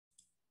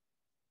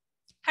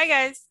Hi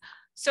guys.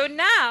 So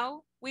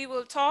now we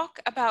will talk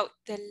about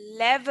the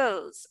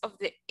levels of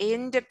the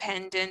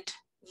independent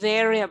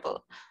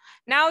variable.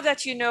 Now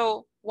that you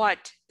know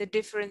what the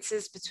difference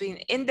is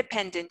between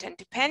independent and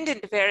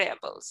dependent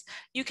variables,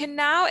 you can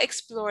now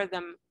explore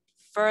them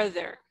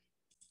further.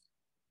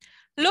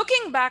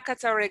 Looking back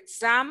at our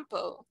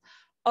example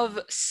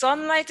of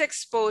sunlight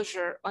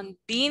exposure on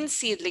bean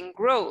seedling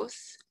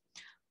growth,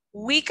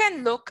 we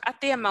can look at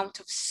the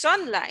amount of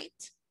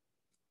sunlight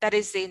that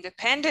is the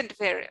independent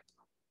variable.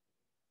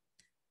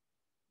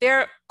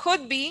 There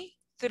could be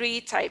 3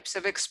 types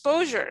of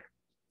exposure,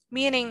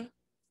 meaning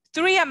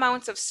 3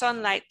 amounts of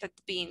sunlight that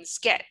the beans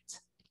get.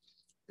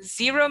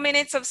 0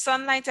 minutes of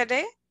sunlight a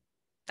day,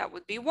 that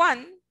would be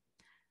 1.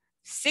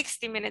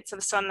 60 minutes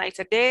of sunlight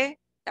a day,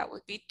 that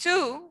would be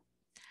 2.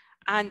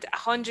 And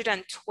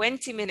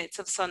 120 minutes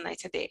of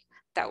sunlight a day,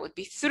 that would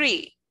be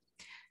 3.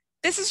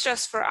 This is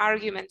just for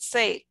argument's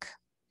sake.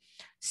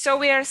 So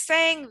we are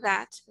saying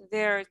that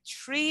there are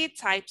 3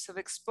 types of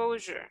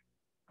exposure.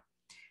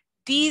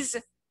 These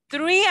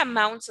 3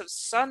 amounts of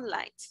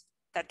sunlight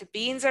that the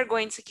beans are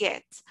going to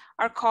get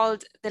are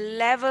called the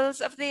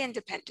levels of the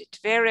independent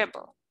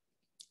variable.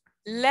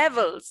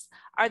 Levels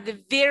are the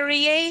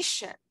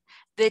variation,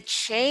 the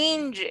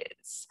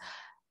changes,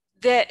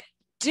 the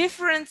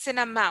difference in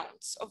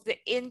amounts of the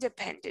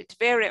independent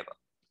variable.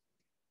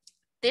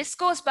 This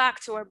goes back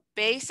to our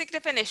basic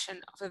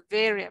definition of a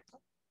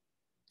variable.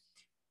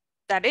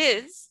 That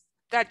is,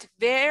 that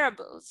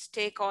variables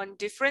take on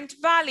different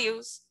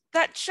values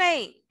that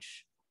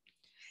change.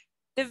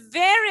 The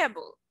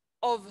variable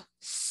of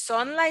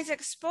sunlight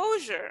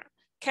exposure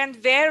can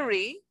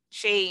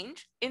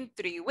change in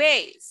 3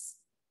 ways.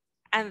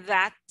 And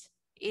that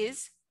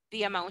is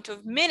the amount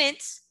of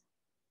minutes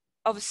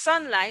of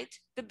sunlight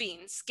the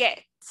beans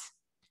get.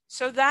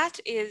 So that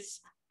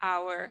is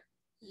our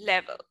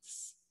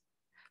levels.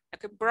 I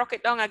could break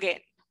it down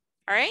again,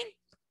 all right?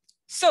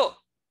 So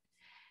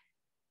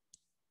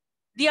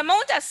the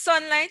amount of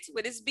sunlight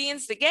with these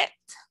beans they get,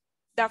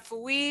 that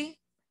for we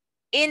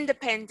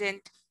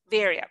independent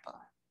variable.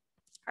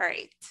 All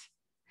right.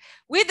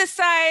 We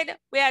decide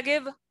we are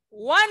give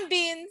 1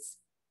 beans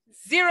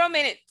 0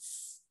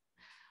 minutes.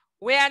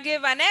 We are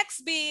give an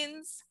next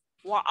beans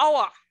 1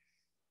 hour.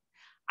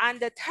 And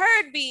the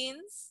third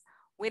beans,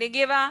 we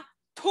give a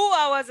 2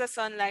 hours of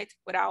sunlight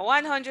with our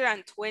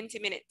 120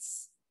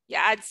 minutes. You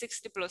add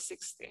 60 plus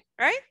 60,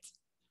 right?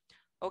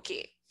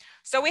 Okay.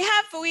 So we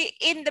have for we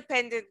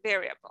independent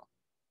variable.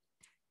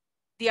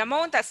 The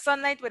amount of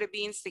sunlight with the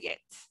beans to get.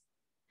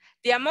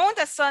 The amount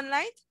of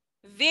sunlight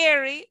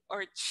vary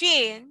or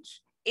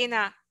change in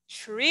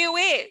 3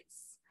 ways.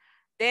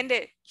 Then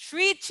the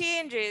 3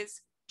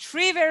 changes,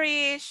 3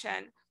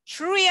 variation,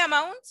 3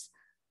 amounts,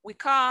 we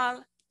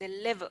call the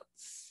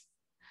levels.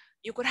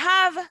 You could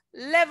have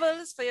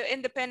levels for your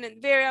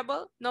independent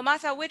variable, no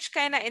matter which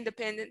kind of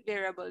independent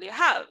variable you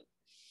have.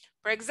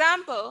 For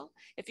example,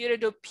 if you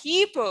do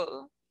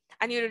people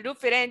and you do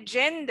for their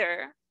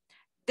gender,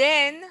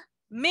 then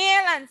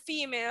male and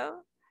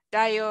female,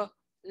 that are your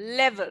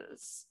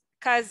levels,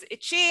 because it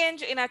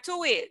change in 2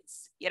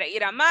 ways. You're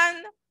either a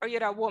man or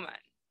you're a woman.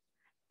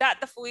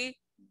 That's the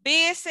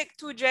basic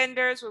 2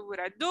 genders we would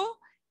do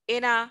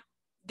in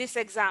this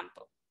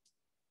example.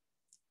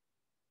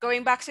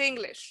 Going back to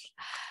English.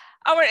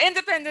 Our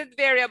independent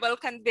variable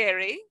can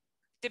vary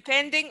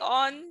depending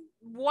on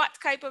what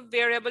type of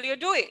variable you're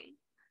doing.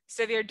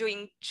 So if you're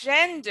doing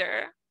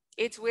gender,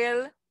 it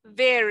will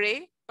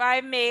vary by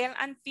male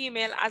and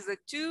female as the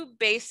 2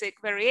 basic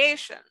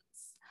variations.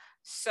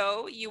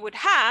 So you would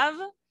have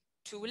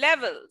 2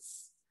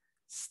 levels.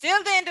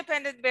 Still the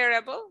independent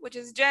variable, which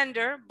is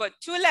gender, but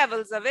 2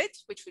 levels of it,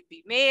 which would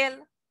be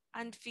male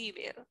and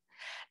female.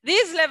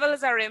 These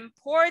levels are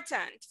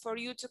important for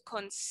you to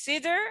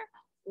consider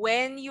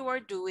when you are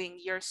doing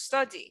your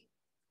study.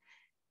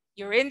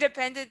 Your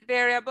independent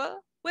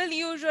variable will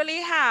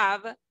usually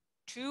have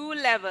 2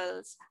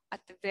 levels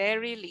at the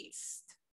very least.